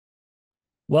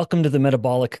Welcome to the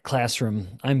Metabolic Classroom.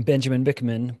 I'm Benjamin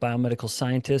Bikman, biomedical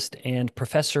scientist and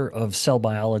professor of cell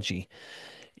biology.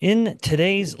 In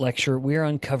today's lecture, we're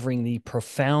uncovering the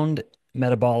profound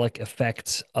metabolic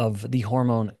effects of the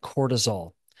hormone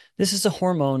cortisol. This is a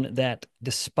hormone that,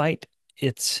 despite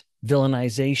its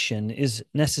villainization, is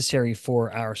necessary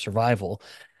for our survival,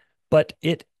 but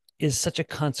it is such a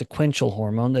consequential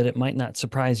hormone that it might not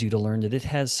surprise you to learn that it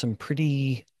has some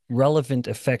pretty relevant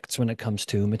effects when it comes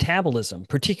to metabolism,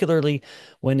 particularly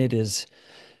when it is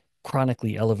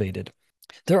chronically elevated.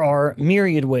 There are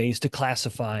myriad ways to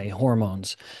classify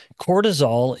hormones.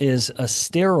 Cortisol is a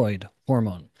steroid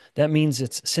hormone. That means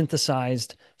it's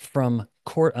synthesized from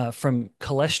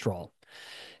cholesterol.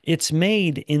 It's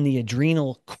made in the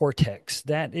adrenal cortex.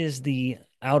 That is the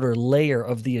outer layer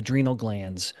of the adrenal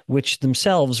glands, which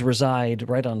themselves reside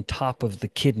right on top of the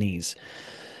kidneys.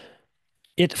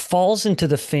 It falls into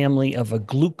the family of a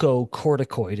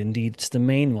glucocorticoid. Indeed, it's the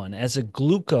main one. As a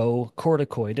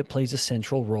glucocorticoid, it plays a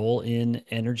central role in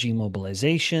energy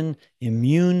mobilization,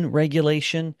 immune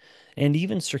regulation, and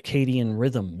even circadian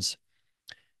rhythms.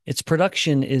 Its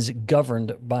production is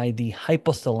governed by the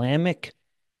hypothalamic,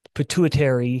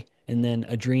 pituitary, and then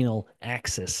adrenal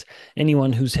axis.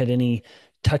 Anyone who's had any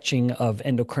touching of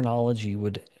endocrinology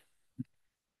would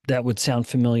sound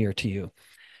familiar to you.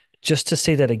 Just to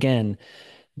say that again,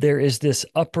 there is this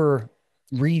upper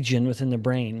region within the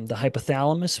brain, the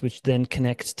hypothalamus, which then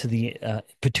connects to the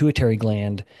pituitary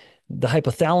gland. The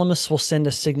hypothalamus will send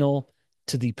a signal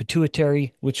to the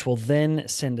pituitary, which will then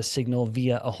send a signal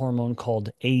via a hormone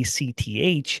called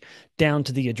ACTH down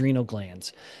to the adrenal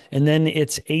glands. And then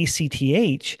it's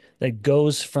ACTH that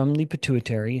goes from the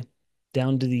pituitary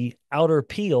down to the outer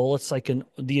peel. It's like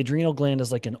the adrenal gland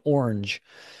is like an orange,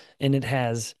 and it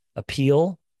has a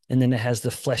peel, and then it has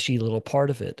the fleshy little part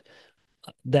of it.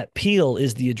 That peel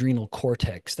is the adrenal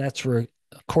cortex. That's where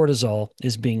cortisol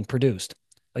is being produced,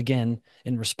 again,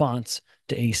 in response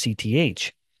to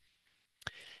ACTH.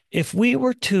 If we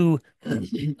were to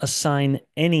assign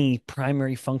any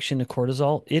primary function to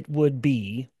cortisol, it would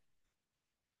be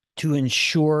to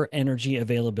ensure energy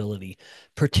availability,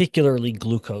 particularly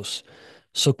glucose.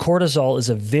 So cortisol is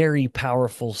a very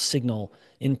powerful signal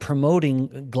in promoting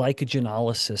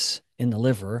glycogenolysis in the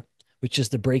liver, which is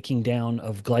the breaking down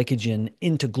of glycogen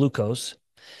into glucose.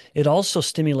 It also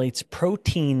stimulates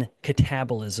protein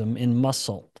catabolism in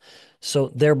muscle,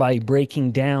 so thereby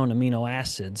breaking down amino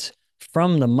acids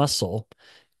from the muscle,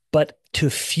 but to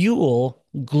fuel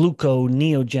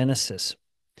gluconeogenesis.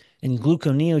 And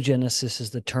gluconeogenesis is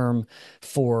the term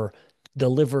for the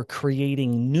liver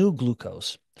creating new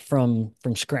glucose from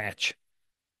scratch.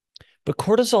 But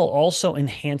cortisol also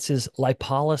enhances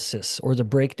lipolysis, or the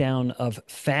breakdown of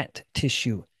fat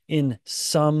tissue in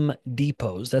some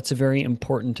depots. That's a very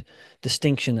important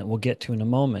distinction that we'll get to in a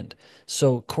moment.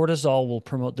 So cortisol will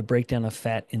promote the breakdown of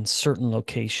fat in certain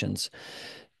locations.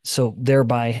 So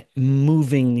thereby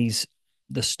moving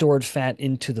the stored fat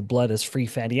into the blood as free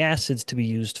fatty acids to be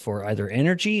used for either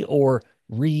energy or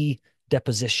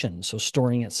redeposition, so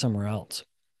storing it somewhere else.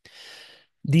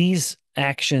 These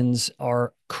actions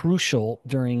are crucial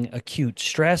during acute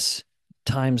stress,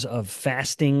 times of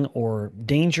fasting or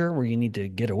danger where you need to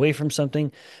get away from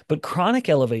something, but chronic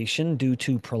elevation due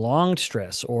to prolonged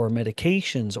stress or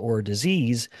medications or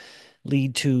disease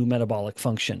lead to metabolic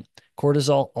function.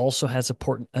 Cortisol also has a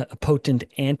potent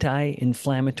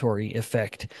anti-inflammatory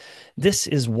effect. This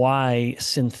is why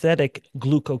synthetic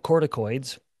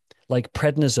glucocorticoids, like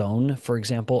prednisone, for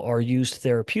example, are used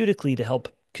therapeutically to help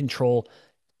control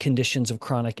conditions of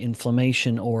chronic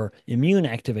inflammation or immune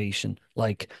activation,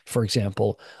 like, for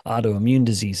example, autoimmune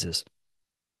diseases.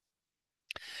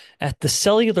 At the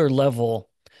cellular level,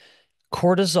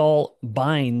 cortisol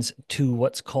binds to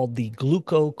what's called the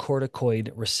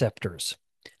glucocorticoid receptors.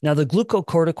 Now, the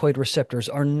glucocorticoid receptors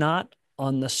are not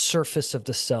on the surface of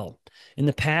the cell. In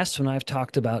the past, when I've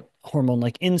talked about hormone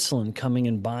like insulin coming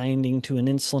and binding to an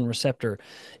insulin receptor,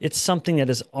 it's something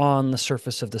that is on the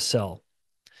surface of the cell.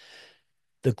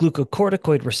 The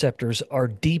glucocorticoid receptors are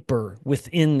deeper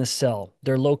within the cell.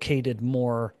 They're located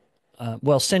more,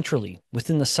 centrally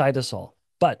within the cytosol.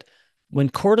 But when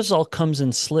cortisol comes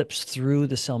and slips through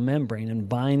the cell membrane and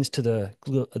binds to the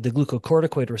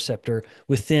glucocorticoid receptor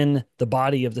within the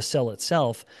body of the cell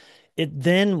itself, it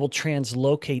then will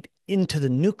translocate into the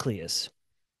nucleus.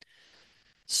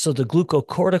 So the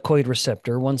glucocorticoid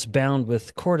receptor, once bound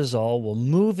with cortisol, will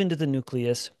move into the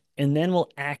nucleus and then will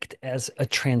act as a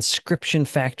transcription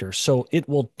factor. So it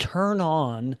will turn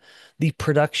on the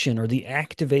production or the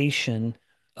activation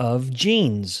of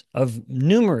genes, of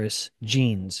numerous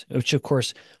genes, which, of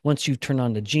course, once you turn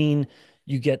on the gene,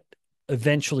 you get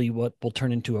eventually what will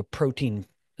turn into a protein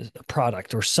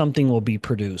product, or something will be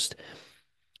produced.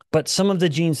 But some of the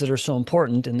genes that are so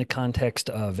important in the context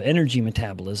of energy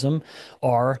metabolism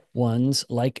are ones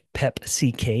like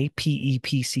PEPCK,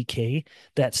 PEPCK,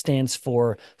 that stands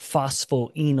for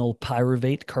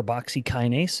phosphoenolpyruvate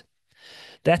carboxykinase.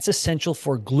 That's essential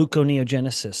for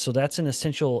gluconeogenesis. So that's an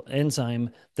essential enzyme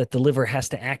that the liver has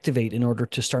to activate in order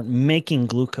to start making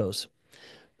glucose.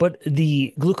 But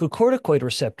the glucocorticoid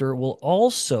receptor will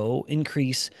also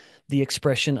increase the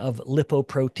expression of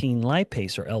lipoprotein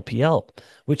lipase, or LPL,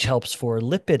 which helps for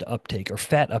lipid uptake or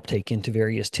fat uptake into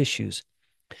various tissues.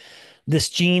 This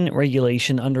gene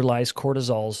regulation underlies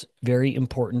cortisol's very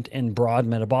important and broad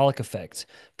metabolic effects.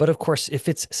 But of course, if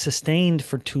it's sustained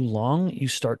for too long, you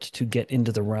start to get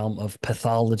into the realm of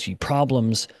pathology.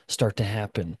 Problems start to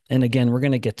happen. And again, we're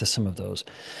going to get to some of those.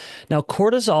 Now,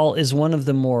 cortisol is one of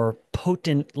the more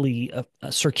potently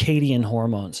circadian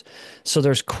hormones. So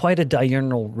there's quite a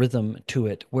diurnal rhythm to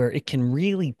it where it can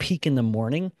really peak in the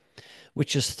morning,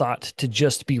 which is thought to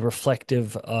just be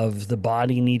reflective of the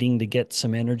body needing to get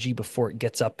some energy before it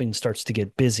gets up and starts to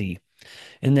get busy.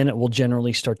 And then it will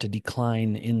generally start to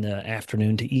decline in the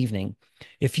afternoon to evening.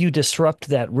 If you disrupt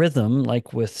that rhythm,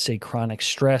 like with, say, chronic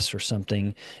stress or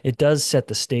something, it does set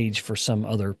the stage for some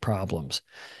other problems.